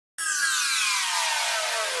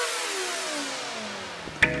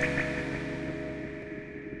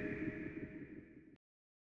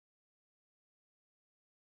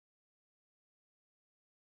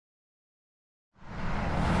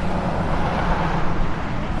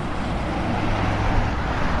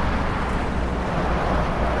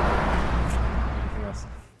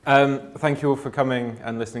Thank you all for coming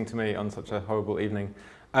and listening to me on such a horrible evening.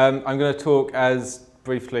 I'm going to talk as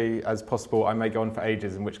briefly as possible. I may go on for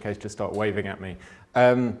ages, in which case just start waving at me.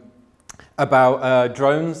 About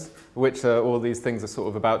drones, which all these things are sort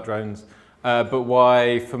of about drones, but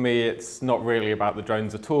why, for me, it's not really about the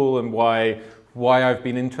drones at all, and why I've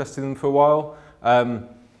been interested in them for a while.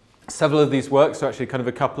 Several of these works are actually kind of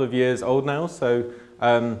a couple of years old now, so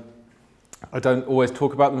I don't always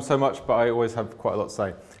talk about them so much, but I always have quite a lot to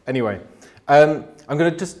say. Anyway, I'm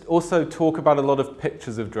going to just also talk about a lot of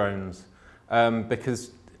pictures of drones,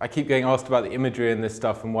 because I keep getting asked about the imagery in this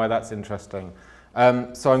stuff and why that's interesting. So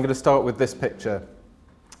I'm going to start with this picture.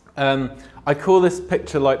 I call this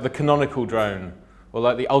picture like the canonical drone, or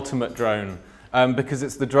like the ultimate drone, because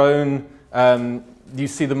it's the drone you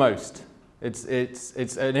see the most.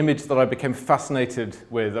 It's an image that I became fascinated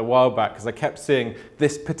with a while back because I kept seeing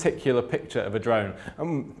this particular picture of a drone.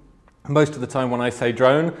 Most of the time when I say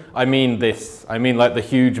drone, I mean this. I mean like the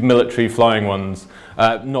huge military flying ones,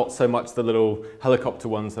 not so much the little helicopter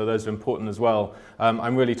ones, though those are important as well.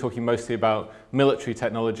 I'm really talking mostly about military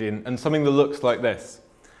technology and something that looks like this.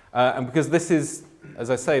 And because this is, as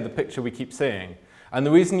I say, the picture we keep seeing. And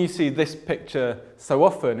the reason you see this picture so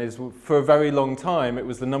often is for a very long time it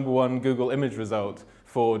was the #1 Google image result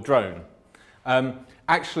for drone.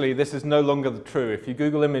 Actually, this is no longer true. If you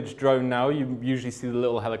Google image drone now, you usually see the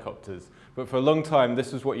little helicopters. But for a long time,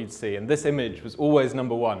 this was what you'd see. And this image was always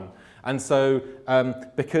 #1. And so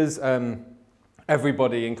because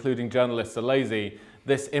everybody, including journalists, are lazy,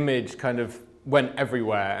 this image kind of went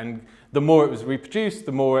everywhere. And the more it was reproduced,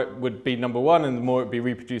 the more it would be #1, and the more it would be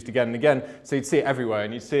reproduced again and again. So you'd see it everywhere,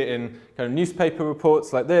 and you'd see it in kind of newspaper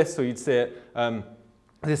reports like this, or you'd see it,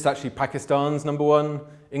 this is actually Pakistan's #1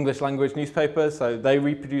 English language newspaper, so they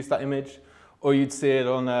reproduced that image. Or you'd see it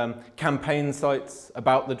on campaign sites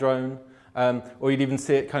about the drone, or you'd even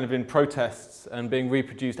see it kind of in protests and being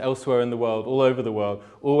reproduced elsewhere in the world, all over the world,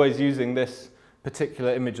 always using this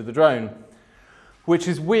particular image of the drone, which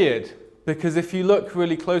is weird. Because if you look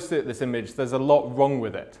really closely at this image, there's a lot wrong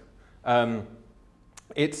with it.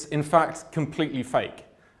 It's in fact completely fake.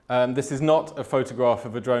 This is not a photograph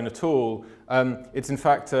of a drone at all. It's in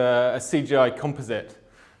fact a CGI composite.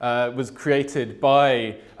 Was created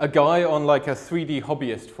by a guy on like a 3D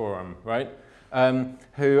hobbyist forum, right?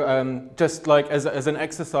 Who just like as an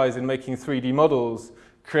exercise in making 3D models,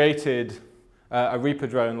 created a Reaper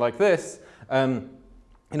drone like this,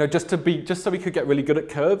 you know, just so we could get really good at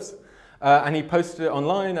curves. And he posted it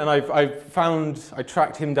online, and I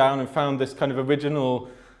tracked him down and found this kind of original,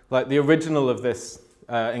 like the original of this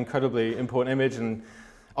incredibly important image, and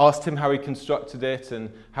asked him how he constructed it and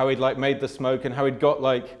how he'd like made the smoke and how he'd got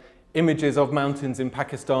like images of mountains in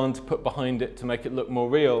Pakistan to put behind it to make it look more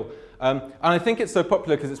real. And I think it's so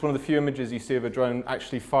popular because it's one of the few images you see of a drone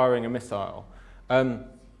actually firing a missile.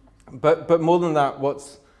 But more than that,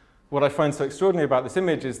 what I find so extraordinary about this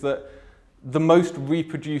image is that the most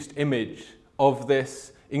reproduced image of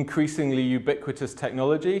this increasingly ubiquitous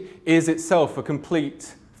technology is itself a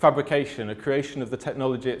complete fabrication, a creation of the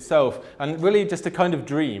technology itself, and really just a kind of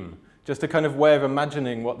dream, just a kind of way of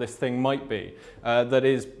imagining what this thing might be, that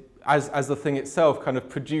is, as the thing itself, kind of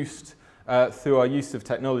produced through our use of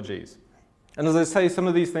technologies. And as I say, some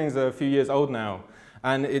of these things are a few years old now,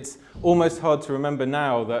 and it's almost hard to remember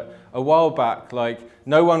now that a while back, like,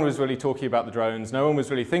 no one was really talking about the drones, no one was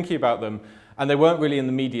really thinking about them, and they weren't really in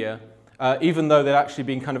the media, even though they'd actually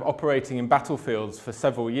been kind of operating in battlefields for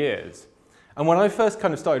several years. And when I first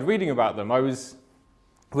kind of started reading about them, I was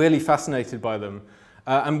really fascinated by them,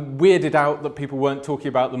 and weirded out that people weren't talking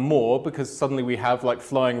about them more, because suddenly we have like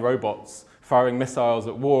flying robots firing missiles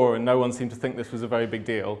at war, and no one seemed to think this was a very big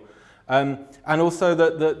deal. And also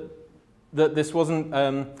that this wasn't,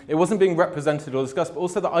 it wasn't being represented or discussed, but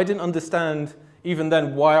also that I didn't understand even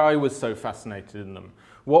then why I was so fascinated in them.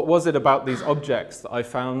 What was it about these objects that I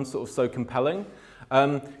found sort of so compelling?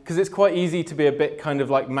 Because it's quite easy to be a bit kind of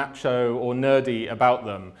like macho or nerdy about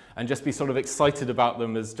them and just be sort of excited about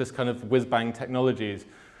them as just kind of whiz-bang technologies.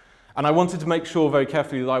 And I wanted to make sure very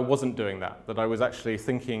carefully that I wasn't doing that I was actually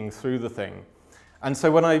thinking through the thing. And so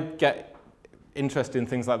when I get interested in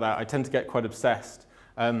things like that, I tend to get quite obsessed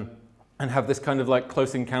and have this kind of like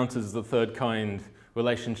Close Encounters of the Third Kind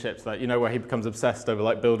relationships that, you know, where he becomes obsessed over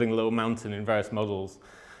like building a little mountain in various models.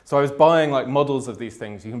 So I was buying like models of these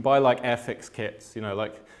things. You can buy like Airfix kits, you know,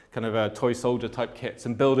 like kind of toy soldier type kits,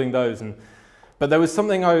 and building those. But there was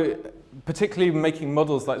something particularly making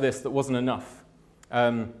models like this, that wasn't enough.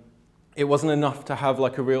 It wasn't enough to have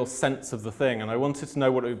like a real sense of the thing, and I wanted to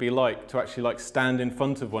know what it would be like to actually like stand in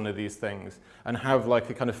front of one of these things and have like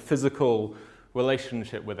a kind of physical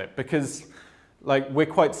relationship with it, because like, we're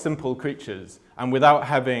quite simple creatures, and without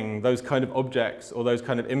having those kind of objects or those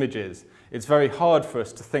kind of images, it's very hard for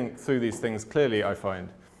us to think through these things clearly, I find.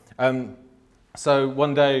 So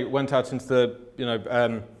one day, went out into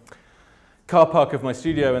the car park of my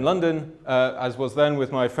studio in London, as was then,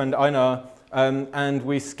 with my friend Einar, and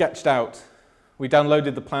we sketched out. We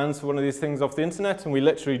downloaded the plans for one of these things off the internet, and we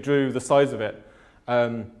literally drew the size of it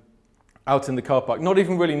out in the car park, not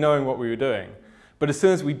even really knowing what we were doing. But as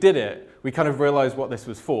soon as we did it, we kind of realized what this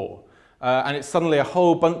was for. And it's suddenly a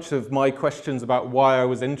whole bunch of my questions about why I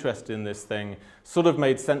was interested in this thing sort of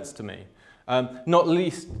made sense to me. Not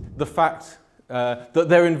least the fact that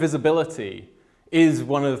their invisibility is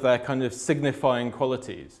one of their kind of signifying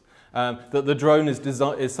qualities. That the drone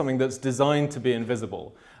is something that's designed to be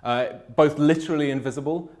invisible. Both literally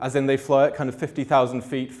invisible, as in they fly at kind of 50,000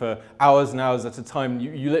 feet for hours and hours at a time.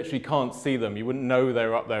 You literally can't see them. You wouldn't know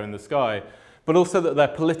they're up there in the sky. But also that they're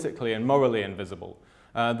politically and morally invisible.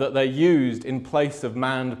 That they're used in place of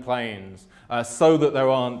manned planes so that there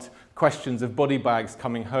aren't questions of body bags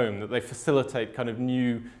coming home, that they facilitate kind of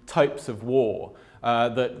new types of war,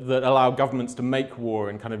 that allow governments to make war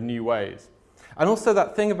in kind of new ways. And also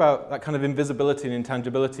that thing about that kind of invisibility and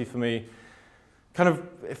intangibility for me, kind of,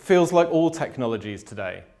 it feels like all technologies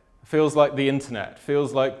today. It feels like the internet,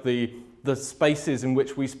 feels like the spaces in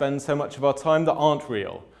which we spend so much of our time that aren't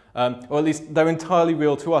real. Or at least they're entirely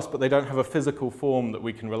real to us, but they don't have a physical form that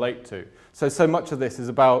we can relate to. So much of this is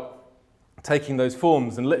about taking those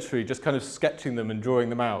forms and literally just kind of sketching them and drawing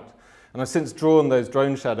them out. And I've since drawn those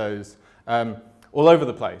drone shadows all over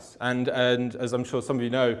the place. And as I'm sure some of you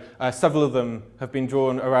know, several of them have been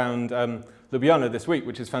drawn around Ljubljana this week,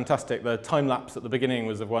 which is fantastic. The time lapse at the beginning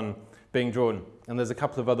was of one being drawn, and there's a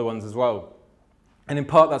couple of other ones as well. And in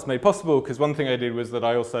part that's made possible because one thing I did was that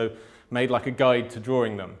I also made like a guide to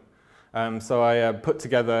drawing them. So I put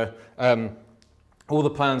together all the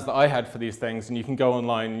plans that I had for these things, and you can go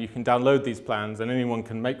online and you can download these plans and anyone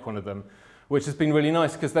can make one of them, which has been really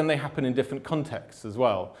nice because then they happen in different contexts as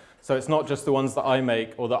well. So it's not just the ones that I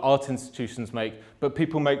make or that art institutions make, but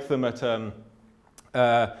people make them at,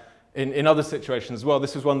 in other situations as well.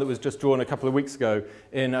 This was one that was just drawn a couple of weeks ago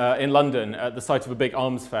in London at the site of a big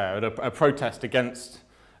arms fair, at a protest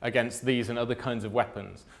against these and other kinds of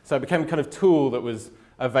weapons. So it became a kind of tool that was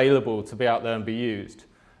available to be out there and be used.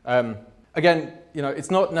 Again,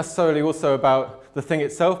 it's not necessarily also about the thing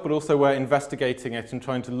itself, but also where investigating it and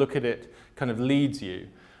trying to look at it kind of leads you.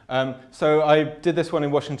 So I did this one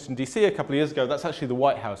in Washington, DC a couple of years ago. That's actually the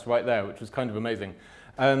White House right there, which was kind of amazing.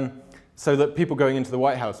 So that people going into the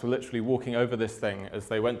White House were literally walking over this thing as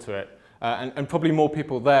they went to it. And probably more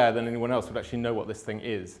people there than anyone else would actually know what this thing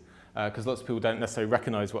is, because lots of people don't necessarily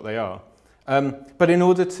recognize what they are. But in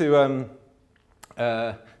order to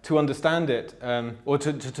understand it, or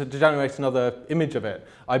to generate another image of it,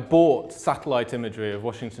 I bought satellite imagery of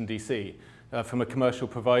Washington, DC from a commercial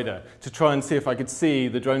provider to try and see if I could see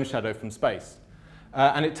the drone shadow from space.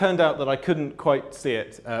 And it turned out that I couldn't quite see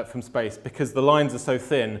it from space because the lines are so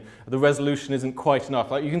thin, the resolution isn't quite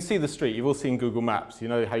enough. Like, you can see the street, you've all seen Google Maps, you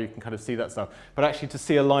know how you can kind of see that stuff. But actually to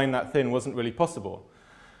see a line that thin wasn't really possible.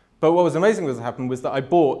 But what was amazing was that I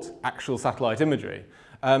bought actual satellite imagery,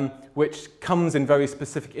 which comes in very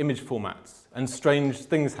specific image formats, and strange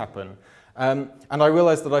things happen. And I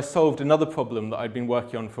realized that I solved another problem that I'd been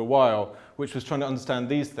working on for a while, which was trying to understand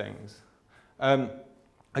these things.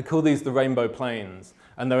 I call these the rainbow planes,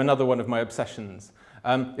 and they're another one of my obsessions.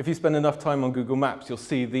 If you spend enough time on Google Maps, you'll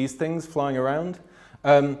see these things flying around,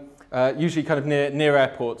 usually kind of near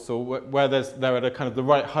airports or where they're at a kind of the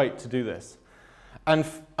right height to do this. And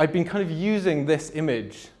I've been kind of using this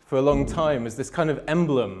image for a long time as this kind of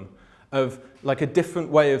emblem of like a different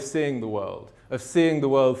way of seeing the world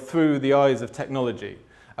through the eyes of technology.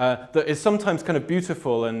 That is sometimes kind of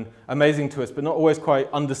beautiful and amazing to us, but not always quite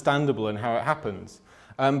understandable in how it happens.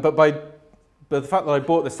 But the fact that I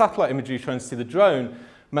bought the satellite imagery trying to see the drone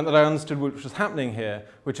meant that I understood what was happening here,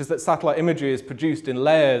 which is that satellite imagery is produced in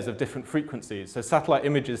layers of different frequencies. So satellite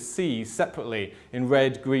images see separately in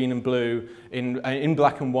red, green, and blue, in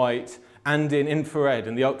black and white, and in infrared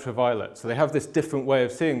and the ultraviolet. So they have this different way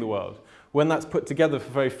of seeing the world. When that's put together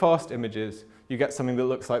for very fast images, you get something that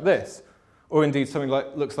looks like this, or indeed something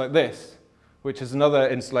like looks like this, which is another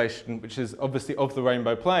installation, which is obviously of the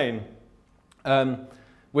rainbow plane,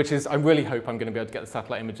 which is, I really hope I'm going to be able to get the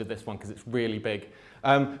satellite image of this one because it's really big.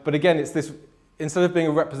 But again, it's this, instead of being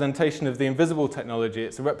a representation of the invisible technology,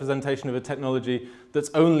 it's a representation of a technology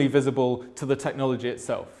that's only visible to the technology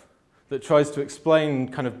itself, that tries to explain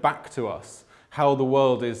kind of back to us how the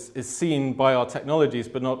world is seen by our technologies,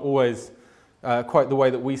 but not always quite the way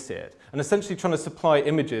that we see it, and essentially trying to supply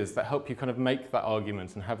images that help you kind of make that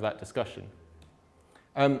argument and have that discussion.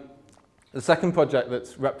 The second project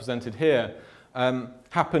that's represented here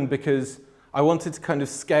happened because I wanted to kind of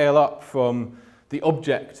scale up from the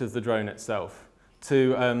object of the drone itself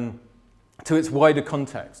to its wider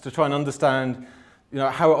context, to try and understand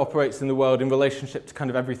how it operates in the world in relationship to kind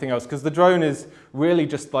of everything else. Because the drone is really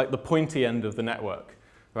just like the pointy end of the network,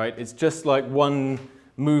 right? It's just like one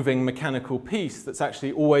moving mechanical piece that's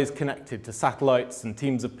actually always connected to satellites and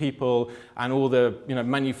teams of people and all the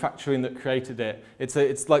manufacturing that created it.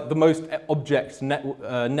 It's like the most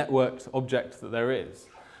networked object that there is.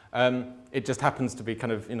 It just happens to be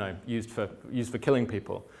kind of used for killing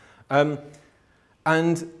people.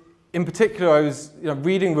 And in particular, I was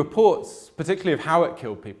reading reports, particularly of how it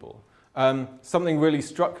killed people. Something really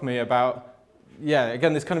struck me about,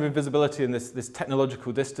 again, this kind of invisibility and this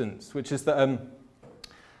technological distance, which is that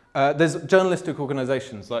there's journalistic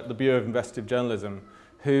organizations like the Bureau of Investigative Journalism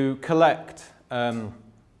who collect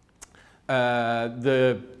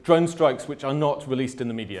the drone strikes which are not released in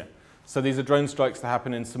the media. So these are drone strikes that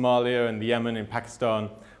happen in Somalia and the Yemen, in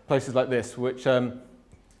Pakistan, places like this, which are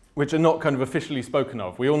not kind of officially spoken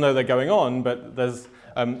of. We all know they're going on, but there's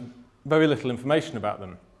very little information about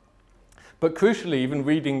them. But crucially, even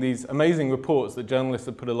reading these amazing reports that journalists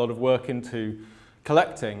have put a lot of work into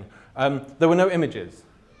collecting, there were no images.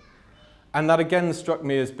 And that again struck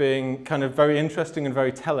me as being kind of very interesting and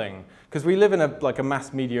very telling, because we live in a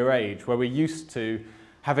mass media age where we're used to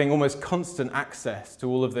having almost constant access to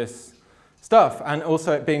all of this stuff, and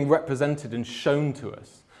also it being represented and shown to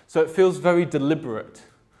us. So it feels very deliberate,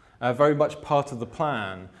 very much part of the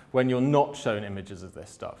plan when you're not shown images of this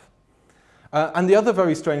stuff. And the other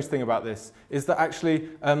very strange thing about this is that actually,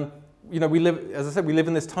 we live, as I said, we live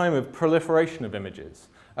in this time of proliferation of images.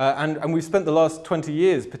 And we've spent the last 20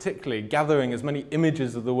 years particularly gathering as many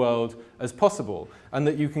images of the world as possible, and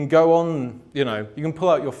that you can go on, you can pull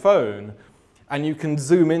out your phone and you can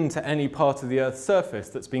zoom into any part of the Earth's surface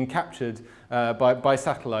that's been captured by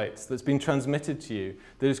satellites, that's been transmitted to you,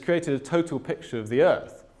 that has created a total picture of the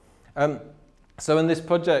Earth. So in this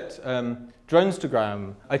project,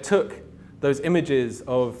 Dronestagram, I took those images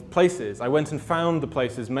of places. I went and found the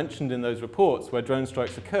places mentioned in those reports where drone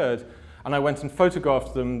strikes occurred, and I went and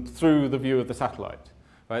photographed them through the view of the satellite.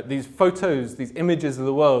 Right? These photos, these images of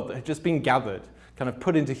the world that had just been gathered, kind of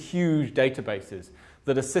put into huge databases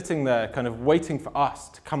that are sitting there kind of waiting for us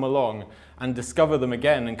to come along and discover them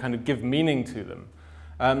again and kind of give meaning to them.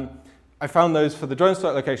 I found those for the drone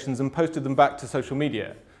strike locations and posted them back to social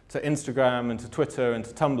media, to Instagram and to Twitter and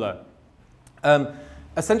to Tumblr.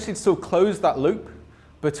 Essentially to sort of close that loop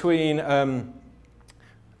between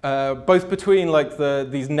both between like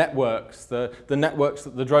these networks, the networks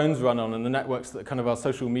that the drones run on and the networks that kind of our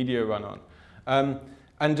social media run on.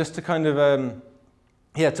 And just to kind of,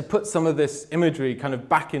 to put some of this imagery kind of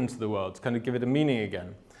back into the world, to kind of give it a meaning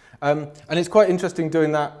again. And it's quite interesting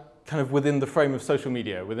doing that kind of within the frame of social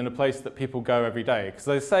media, within a place that people go every day. Because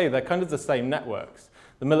they say they're kind of the same networks.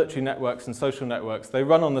 The military networks and social networks, they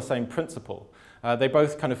run on the same principle. They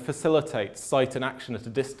both kind of facilitate sight and action at a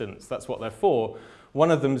distance. That's what they're for. One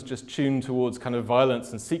of them is just tuned towards kind of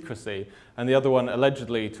violence and secrecy, and the other one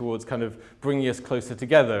allegedly towards kind of bringing us closer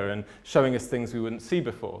together and showing us things we wouldn't see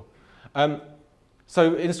before.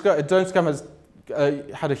 So Dronestagram has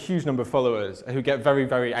had a huge number of followers who get very,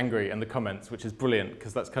 very angry in the comments, which is brilliant,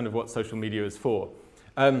 because that's kind of what social media is for.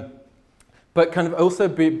 But kind of also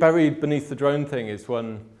buried beneath the drone thing is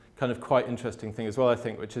one kind of quite interesting thing as well, I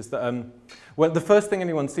think, which is that when the first thing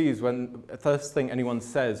anyone says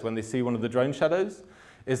when they see one of the drone shadows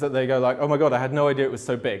is that they go like, oh my God, I had no idea it was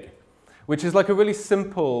so big. Which is like a really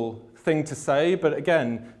simple thing to say, but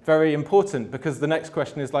again, very important, because the next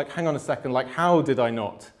question is like, hang on a second, like how did I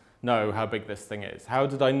not know how big this thing is? How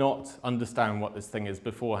did I not understand what this thing is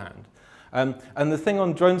beforehand? And the thing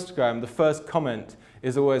on Dronestagram, the first comment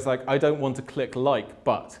is always like, I don't want to click like,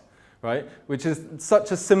 but. Right? Which is such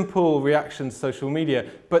a simple reaction to social media,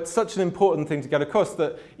 but such an important thing to get across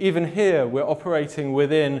that even here we're operating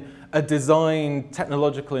within a designed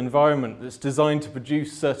technological environment that's designed to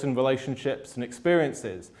produce certain relationships and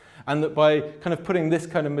experiences. And that by kind of putting this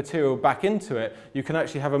kind of material back into it, you can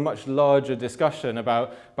actually have a much larger discussion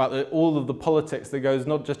about all of the politics that goes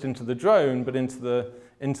not just into the drone, but into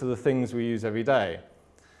the things we use every day.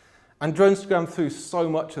 And Dronestagram threw so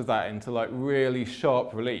much of that into like really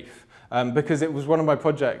sharp relief. Because it was one of my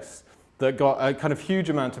projects that got a kind of huge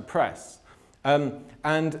amount of press.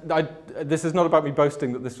 This is not about me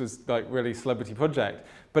boasting that this was like really celebrity project,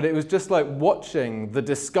 but it was just like watching the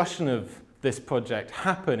discussion of this project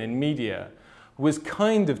happen in media was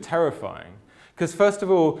kind of terrifying. Because first of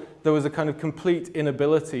all, there was a kind of complete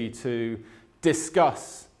inability to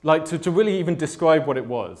discuss, like to really even describe what it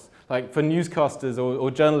was. Like for newscasters or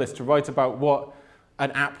journalists to write about what an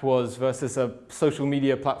app was versus a social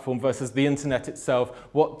media platform versus the internet itself,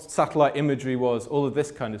 what satellite imagery was, all of this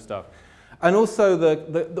kind of stuff. And also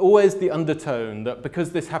always the undertone that because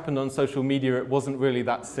this happened on social media, it wasn't really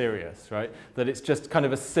that serious, right? That it's just kind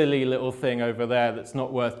of a silly little thing over there that's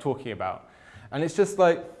not worth talking about. And it's just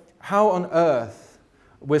like, how on earth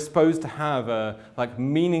we're supposed to have a like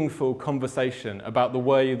meaningful conversation about the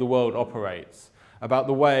way the world operates, about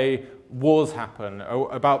the way wars happen,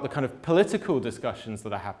 or about the kind of political discussions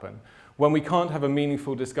that happen, when we can't have a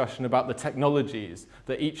meaningful discussion about the technologies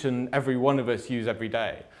that each and every one of us use every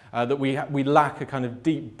day, that we lack a kind of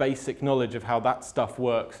deep basic knowledge of how that stuff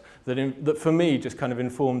works, that for me just kind of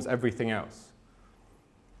informs everything else.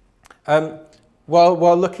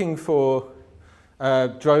 While looking for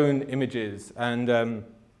drone images and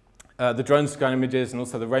the drone scan images and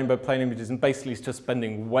also the rainbow plane images, and basically just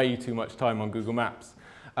spending way too much time on Google Maps,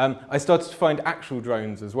 I started to find actual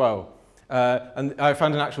drones as well. And I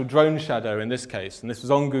found an actual drone shadow in this case, and this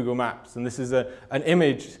was on Google Maps. And this is an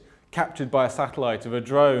image captured by a satellite of a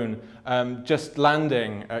drone just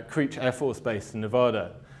landing at Creech Air Force Base in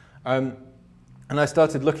Nevada. And I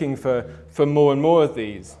started looking for more and more of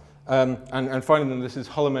these, and finding them. This is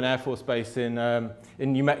Holloman Air Force Base in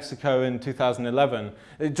New Mexico in 2011.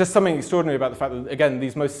 Just something extraordinary about the fact that, again,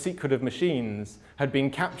 these most secretive machines had been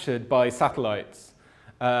captured by satellites.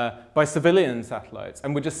 By civilian satellites,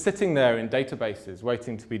 and we're just sitting there in databases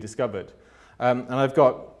waiting to be discovered. And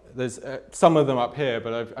there's some of them up here,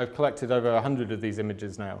 but I've collected over 100 of these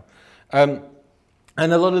images now. And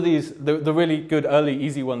a lot of these, the really good early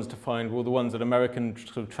easy ones to find were the ones at American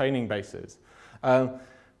sort of training bases.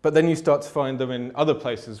 But then you start to find them in other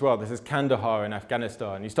places as well. This is Kandahar in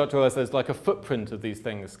Afghanistan. You start to realize there's like a footprint of these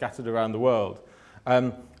things scattered around the world.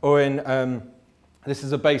 Or in, this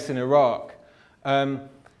is a base in Iraq. And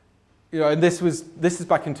this is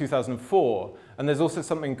back in 2004, and there's also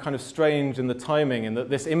something kind of strange in the timing in that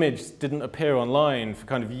this image didn't appear online for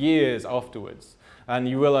kind of years afterwards. And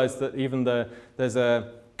you realize that even there's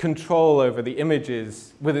a control over the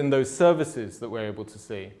images within those services that we're able to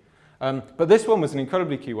see. But this one was an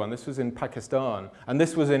incredibly key one. This was in Pakistan, and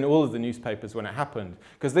this was in all of the newspapers when it happened,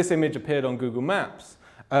 because this image appeared on Google Maps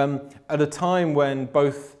at a time when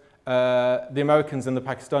both the Americans and the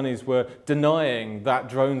Pakistanis were denying that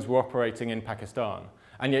drones were operating in Pakistan.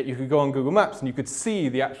 And yet you could go on Google Maps and you could see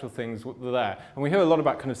the actual things that were there. And we hear a lot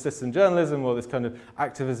about kind of citizen journalism or this kind of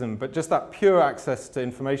activism, but just that pure access to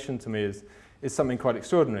information to me is something quite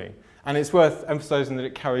extraordinary. And it's worth emphasizing that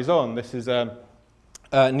it carries on. This is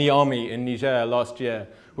Niamey in Niger last year,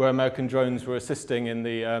 where American drones were assisting in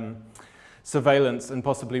the surveillance and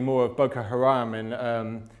possibly more of Boko Haram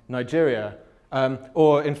in Nigeria.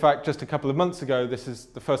 Or, in fact, just a couple of months ago, this is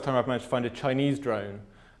the first time I've managed to find a Chinese drone,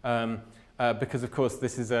 because, of course,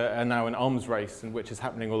 this is now an arms race, which is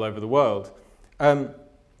happening all over the world.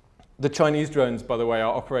 The Chinese drones, by the way,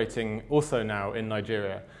 are operating also now in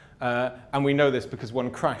Nigeria, and we know this because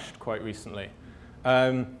one crashed quite recently.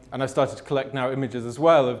 And I started to collect now images as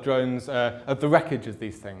well of drones, of the wreckage of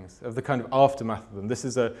these things, of the kind of aftermath of them. This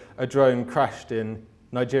is a drone crashed in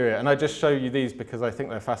Nigeria, and I just show you these because I think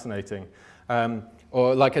they're fascinating.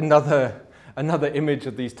 Or like another image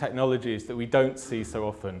of these technologies that we don't see so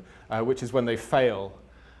often, which is when they fail.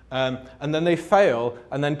 And then they fail,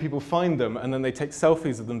 and then people find them, and then they take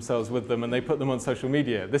selfies of themselves with them, and they put them on social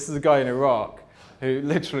media. This is a guy in Iraq who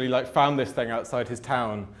literally like found this thing outside his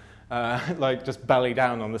town, like just belly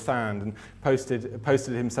down on the sand, and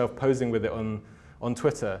posted himself posing with it on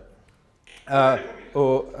Twitter.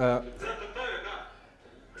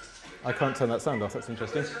 I can't turn that sound off, that's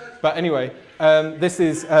interesting. But anyway, this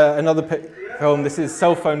is another film. This is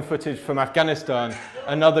cell phone footage from Afghanistan,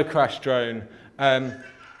 another crash drone,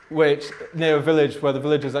 which near a village where the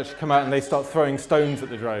villagers actually come out and they start throwing stones at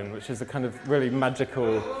the drone, which is a kind of really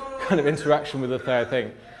magical kind of interaction with the thing, I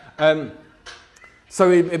think.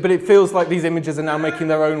 But it feels like these images are now making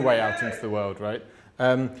their own way out into the world, right?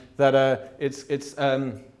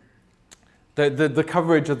 The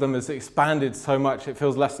coverage of them has expanded so much, it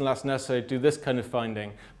feels less and less necessary to do this kind of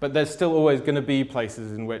finding. But there's still always going to be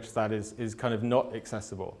places in which that is kind of not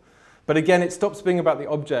accessible. But again, it stops being about the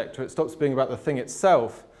object, or it stops being about the thing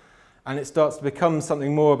itself, and it starts to become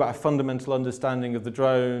something more about a fundamental understanding of the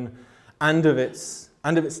drone and of its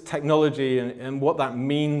technology and what that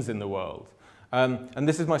means in the world. And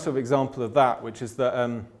this is my sort of example of that, which is that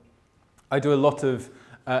I do a lot of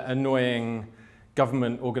annoying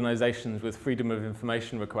government organizations with freedom of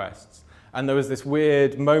information requests. And there was this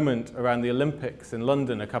weird moment around the Olympics in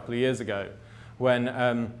London a couple of years ago when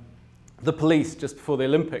the police, just before the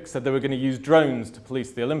Olympics, said they were going to use drones to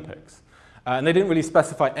police the Olympics. And they didn't really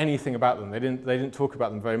specify anything about them. They didn't talk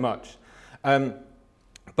about them very much.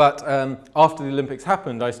 But after the Olympics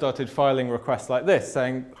happened, I started filing requests like this,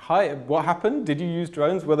 saying, hi, what happened? Did you use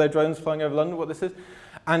drones? Were there drones flying over London? What this is?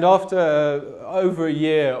 And after over a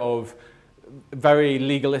year of very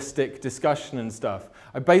legalistic discussion and stuff,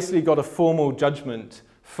 I basically got a formal judgment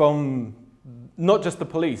from not just the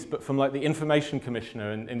police, but from like the Information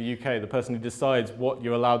Commissioner in the UK, the person who decides what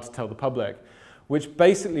you're allowed to tell the public, which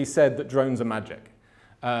basically said that drones are magic.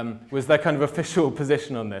 Was their kind of official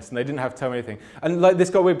position on this, and they didn't have to tell me anything. And like, this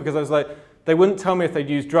got weird because I was like, they wouldn't tell me if they'd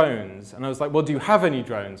use drones, and I was like, well, do you have any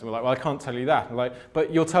drones? And we're like, well, I can't tell you that. And like,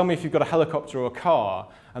 but you'll tell me if you've got a helicopter or a car.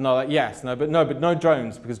 And they're like, yes, but no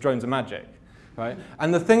drones, because drones are magic, right?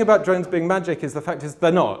 And the thing about drones being magic is the fact is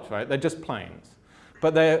they're not, right? They're just planes.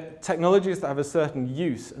 But they're technologies that have a certain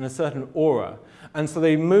use and a certain aura, and so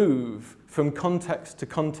they move from context to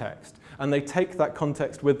context, and they take that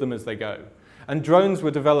context with them as they go. And drones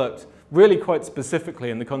were developed really quite specifically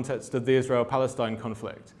in the context of the Israel-Palestine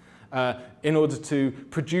conflict in order to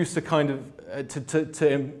produce a kind of,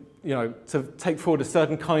 to take forward a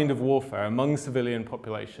certain kind of warfare among civilian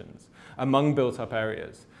populations, among built-up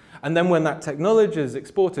areas. And then when that technology is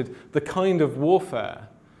exported, the kind of warfare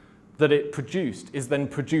that it produced is then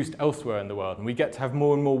produced elsewhere in the world. And we get to have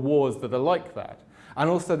more and more wars that are like that. And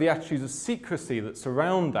also the attitudes of secrecy that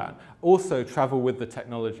surround that also travel with the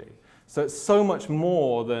technology. So it's so much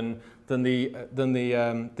more than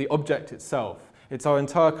the object itself. It's our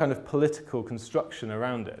entire kind of political construction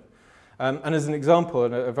around it. And as an example,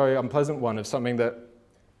 and a very unpleasant one of something that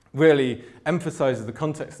really emphasizes the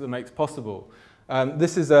context that makes possible,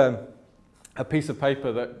 this is a piece of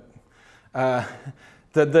paper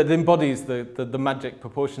that embodies the magic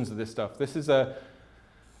proportions of this stuff. This is a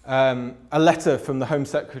letter from the Home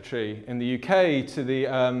Secretary in the UK to the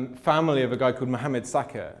family of a guy called Mohammed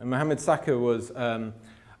Saka. And Mohammed Saka was a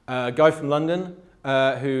guy from London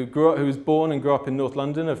who was born and grew up in North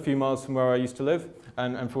London, a few miles from where I used to live,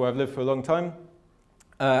 and for where I've lived for a long time.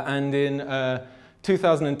 And in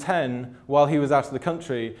 2010, while he was out of the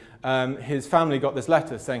country, his family got this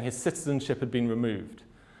letter saying his citizenship had been removed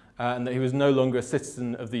and that he was no longer a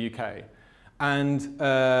citizen of the UK. And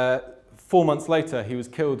 4 months later, he was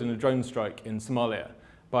killed in a drone strike in Somalia,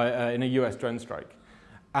 in a US drone strike.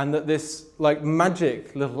 And that this like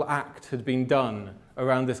magic little act had been done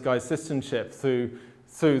around this guy's citizenship through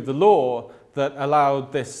the law that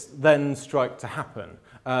allowed this then strike to happen.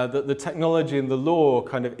 That the technology and the law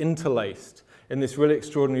kind of interlaced in this really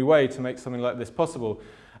extraordinary way to make something like this possible.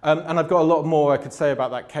 And I've got a lot more I could say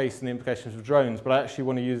about that case and the implications of drones, but I actually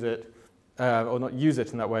want to use it, or not use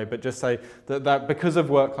it in that way, but just say that because of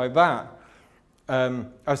work like that,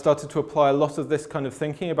 I've started to apply a lot of this kind of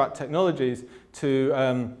thinking about technologies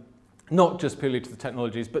to not just purely to the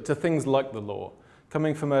technologies, but to things like the law.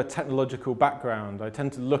 Coming from a technological background, I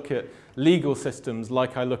tend to look at legal systems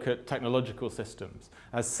like I look at technological systems,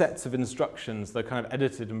 as sets of instructions that are kind of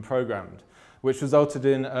edited and programmed, which resulted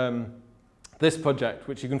in this project,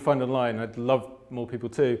 which you can find online, I'd love more people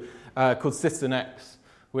too, called CitizenX,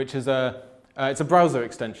 which is it's a browser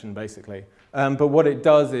extension, basically. But what it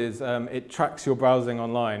does is it tracks your browsing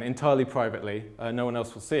online entirely privately, no one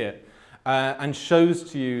else will see it, and shows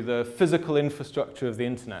to you the physical infrastructure of the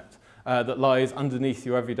internet that lies underneath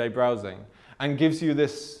your everyday browsing, and gives you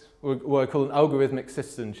this, what I call an algorithmic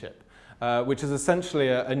citizenship, which is essentially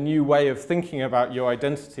a new way of thinking about your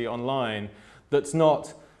identity online that's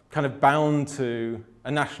not kind of bound to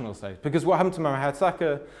a national state. Because what happened to Mohammed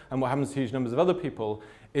Saka and what happens to huge numbers of other people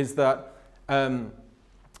is that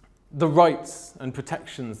the rights and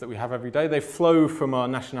protections that we have every day, they flow from our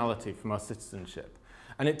nationality, from our citizenship.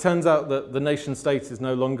 And it turns out that the nation state is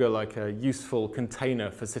no longer like a useful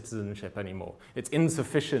container for citizenship anymore. It's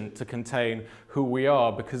insufficient to contain who we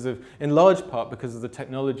are because of, in large part, because of the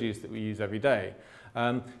technologies that we use every day.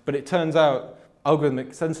 But it turns out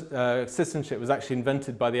algorithmic citizenship was actually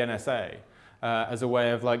invented by the NSA as a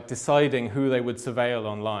way of like deciding who they would surveil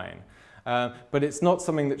online. But it's not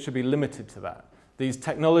something that should be limited to that. These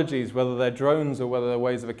technologies, whether they're drones or whether they're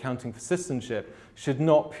ways of accounting for citizenship, should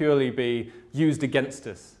not purely be used against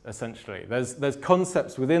us, essentially. There's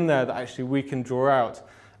concepts within there that actually we can draw out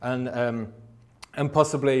and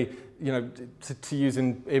possibly, you know, to use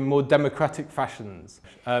in more democratic fashions.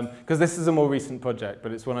 Because this is a more recent project,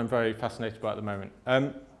 but it's one I'm very fascinated by at the moment.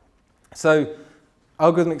 So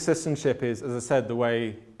algorithmic citizenship is, as I said, the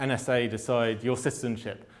way NSA decide your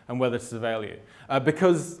citizenship and whether to surveil you.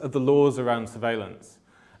 Because of the laws around surveillance,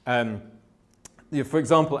 For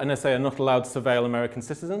example, NSA are not allowed to surveil American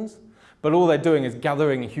citizens, but all they're doing is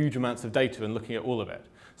gathering huge amounts of data and looking at all of it.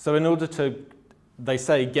 So in order to, they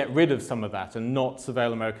say, get rid of some of that and not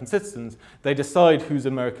surveil American citizens, they decide who's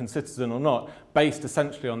American citizen or not based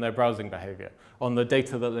essentially on their browsing behavior, on the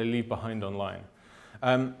data that they leave behind online.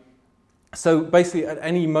 So basically at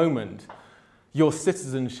any moment, your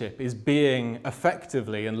citizenship is being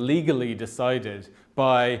effectively and legally decided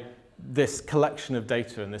by this collection of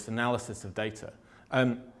data and this analysis of data,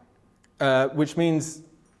 which means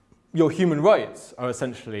your human rights are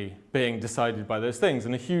essentially being decided by those things,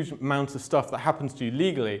 and a huge amount of stuff that happens to you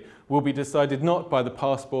legally will be decided not by the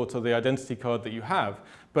passport or the identity card that you have,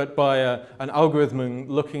 but by an algorithm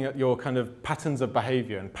looking at your kind of patterns of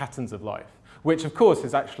behavior and patterns of life, which of course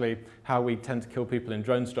is actually how we tend to kill people in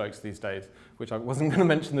drone strikes these days, which I wasn't going to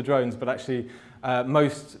mention the drones, but actually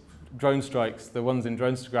most drone strikes, the ones in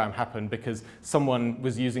Dronestagram, happen because someone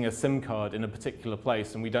was using a SIM card in a particular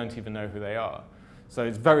place and we don't even know who they are. So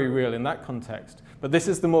it's very real in that context. But this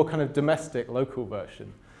is the more kind of domestic, local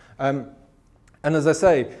version. And as I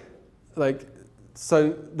say,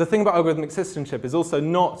 so the thing about algorithmic citizenship is also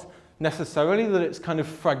not necessarily that it's kind of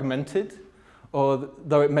fragmented, or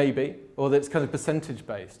though it may be, or that it's kind of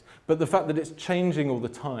percentage-based, but the fact that it's changing all the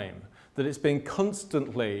time, that it's being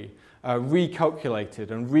constantly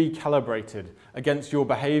recalculated and recalibrated against your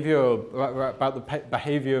behavior or about the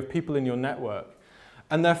behavior of people in your network.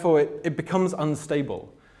 And therefore, it becomes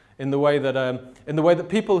unstable in the way that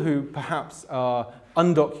people who perhaps are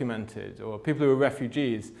undocumented or people who are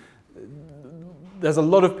refugees, there's a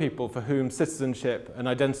lot of people for whom citizenship and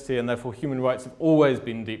identity and therefore human rights have always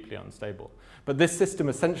been deeply unstable. But this system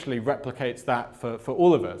essentially replicates that for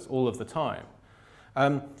all of us, all of the time.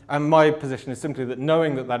 And my position is simply that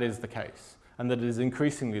knowing that that is the case, and that it is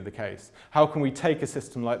increasingly the case, how can we take a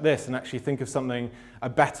system like this and actually think of something, a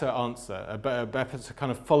better answer, a better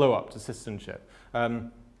kind of follow-up to citizenship?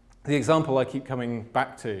 The example I keep coming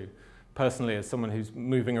back to, personally, as someone who's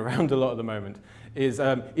moving around a lot at the moment, is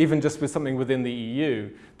even just with something within the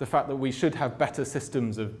EU, the fact that we should have better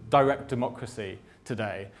systems of direct democracy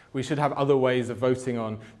today. We should have other ways of voting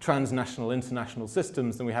on transnational, international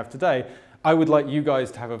systems than we have today. I would like you guys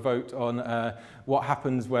to have a vote on what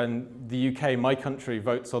happens when the UK, my country,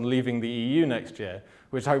 votes on leaving the EU next year,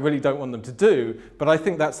 which I really don't want them to do, but I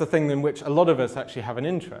think that's the thing in which a lot of us actually have an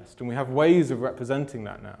interest, and we have ways of representing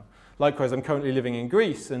that now. Likewise, I'm currently living in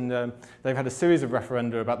Greece, and they've had a series of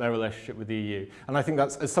referenda about their relationship with the EU, and I think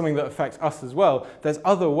that's something that affects us as well. There's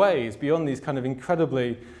other ways beyond these kind of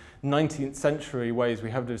incredibly 19th century ways we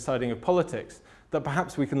have of deciding of politics that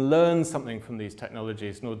perhaps we can learn something from these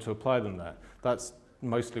technologies in order to apply them there. That's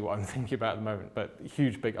mostly what I'm thinking about at the moment, but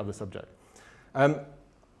huge, big other subject.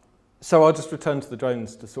 So I'll just return to the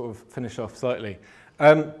drones to sort of finish off slightly.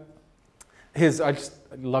 I just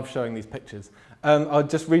love showing these pictures. I'll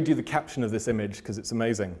just read you the caption of this image because it's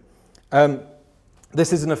amazing.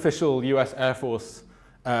 This is an official US Air Force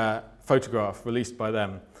photograph released by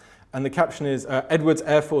them. And the caption is, Edwards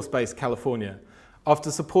Air Force Base, California.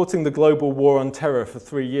 After supporting the global war on terror for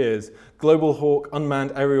 3 years, Global Hawk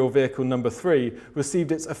Unmanned Aerial Vehicle number 3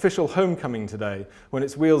 received its official homecoming today when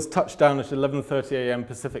its wheels touched down at 11:30 a.m.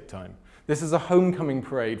 Pacific time. This is a homecoming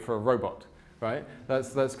parade for a robot, right?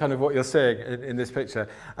 That's kind of what you're seeing in this picture.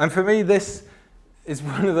 And for me, this is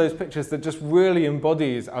one of those pictures that just really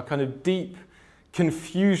embodies our kind of deep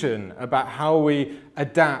confusion about how we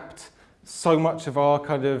adapt so much of our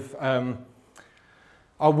kind of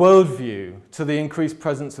our worldview to the increased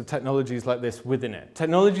presence of technologies like this within it.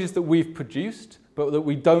 Technologies that we've produced, but that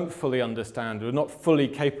we don't fully understand, or not fully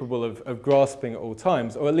capable of grasping at all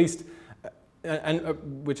times, or at least,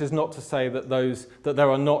 which is not to say that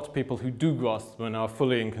there are not people who do grasp them and are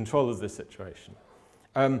fully in control of this situation.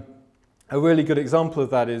 A really good example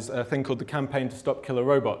of that is a thing called the Campaign to Stop Killer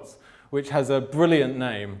Robots, which has a brilliant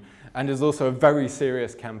name and is also a very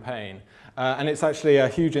serious campaign. And it's actually a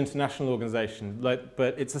huge international organization,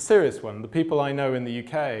 but it's a serious one. The people I know in the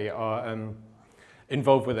UK are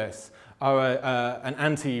involved with this are an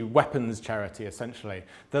anti-weapons charity, essentially.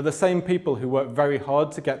 They're the same people who work very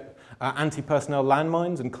hard to get anti-personnel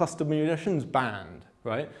landmines and cluster munitions banned,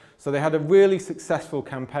 right? So they had a really successful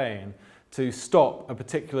campaign to stop a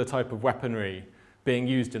particular type of weaponry being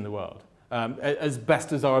used in the world. As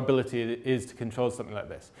best as our ability is to control something like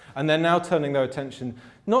this. And they're now turning their attention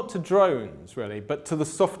not to drones, really, but to the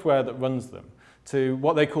software that runs them, to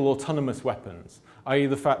what they call autonomous weapons, i.e.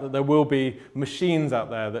 the fact that there will be machines out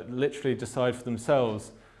there that literally decide for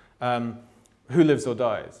themselves who lives or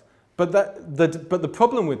dies. But the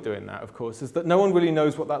problem with doing that, of course, is that no one really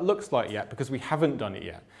knows what that looks like yet because we haven't done it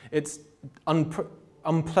yet.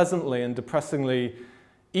 unpleasantly and depressingly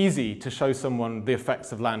easy to show someone the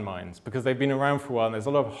effects of landmines because they've been around for a while and there's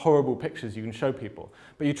a lot of horrible pictures you can show people.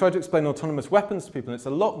 But you try to explain autonomous weapons to people and it's a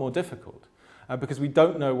lot more difficult because we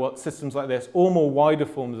don't know what systems like this or more wider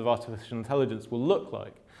forms of artificial intelligence will look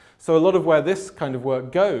like. So a lot of where this kind of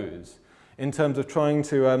work goes in terms of trying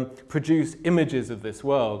to produce images of this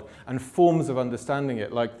world and forms of understanding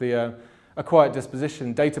it, like the Acquired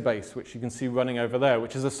Disposition database, which you can see running over there,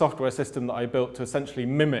 which is a software system that I built to essentially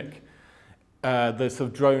mimic the sort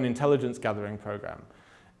of drone intelligence gathering program.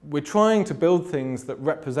 We're trying to build things that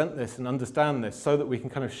represent this and understand this so that we can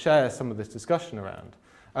kind of share some of this discussion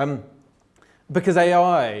around. Because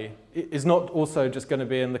AI is not also just going to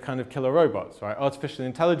be in the kind of killer robots, right? Artificial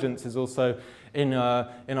intelligence is also in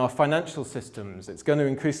our financial systems. It's going to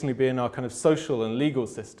increasingly be in our kind of social and legal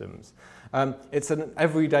systems. It's at an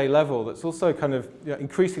everyday level that's also kind of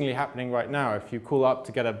increasingly happening right now. If you call up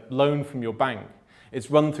to get a loan from your bank, it's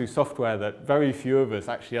run through software that very few of us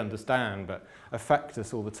actually understand but affect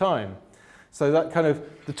us all the time. So that kind of,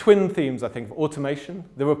 the twin themes, I think, of automation,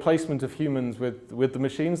 the replacement of humans with the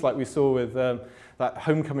machines, like we saw with that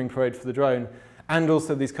homecoming parade for the drone, and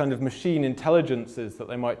also these kind of machine intelligences that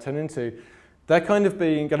they might turn into, they're kind of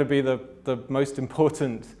going to be the most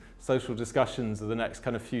important social discussions of the next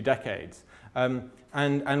kind of few decades.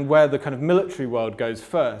 And where the kind of military world goes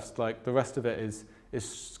first, like the rest of it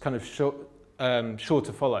is kind of sure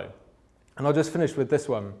to follow. And I'll just finish with this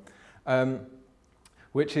one.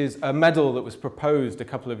 Which is a medal that was proposed a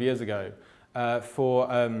couple of years ago for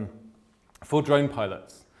drone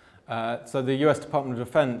pilots. So the US Department of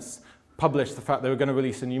Defense published the fact they were going to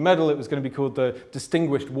release a new medal. It was going to be called the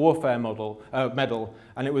Distinguished Warfare Medal,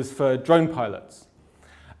 and it was for drone pilots.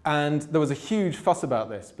 And there was a huge fuss about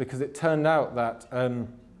this because it turned out that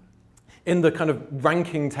in the kind of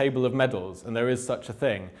ranking table of medals, and there is such a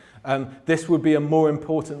thing, this would be a more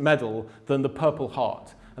important medal than the Purple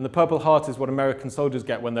Heart. And the Purple Heart is what American soldiers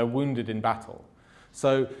get when they're wounded in battle.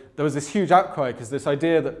 So there was this huge outcry because this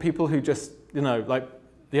idea that people who just, like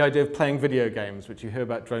the idea of playing video games, which you hear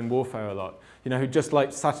about drone warfare a lot, who just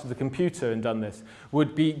like sat at the computer and done this,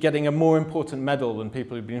 would be getting a more important medal than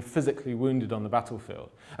people who'd been physically wounded on the battlefield.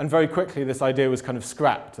 And very quickly this idea was kind of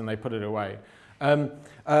scrapped and they put it away.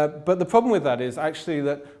 But the problem with that is actually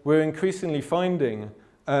that we're increasingly finding,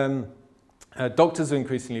 doctors are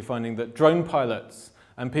increasingly finding that drone pilots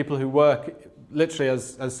and people who work literally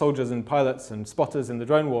as soldiers and pilots and spotters in the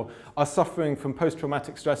drone war are suffering from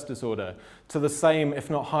post-traumatic stress disorder to the same, if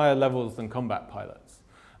not higher levels than combat pilots.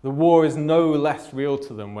 The war is no less real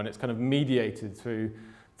to them when it's kind of mediated through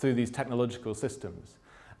these technological systems.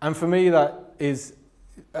 And for me, that is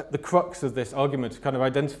at the crux of this argument of kind of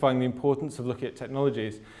identifying the importance of looking at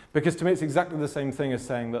technologies, because to me it's exactly the same thing as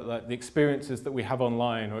saying that like, the experiences that we have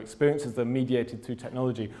online or experiences that are mediated through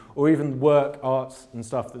technology or even work, arts and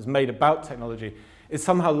stuff that's made about technology is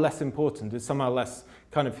somehow less important, is somehow less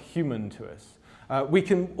kind of human to us. We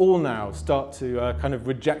can all now start to kind of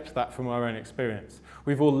reject that from our own experience.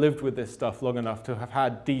 We've all lived with this stuff long enough to have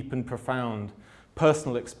had deep and profound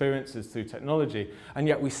personal experiences through technology, and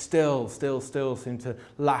yet we still seem to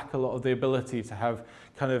lack a lot of the ability to have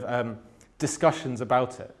kind of discussions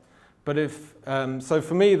about it. But so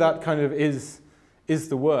for me, that kind of is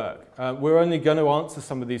the work. We're only going to answer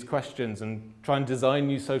some of these questions and try and design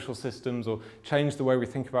new social systems or change the way we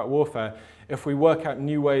think about warfare if we work out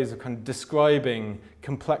new ways of kind of describing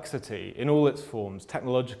complexity in all its forms,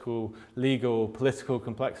 technological, legal, political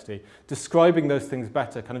complexity, describing those things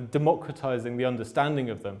better, kind of democratizing the understanding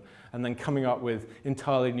of them, and then coming up with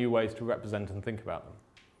entirely new ways to represent and think about them.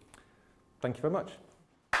 Thank you very much.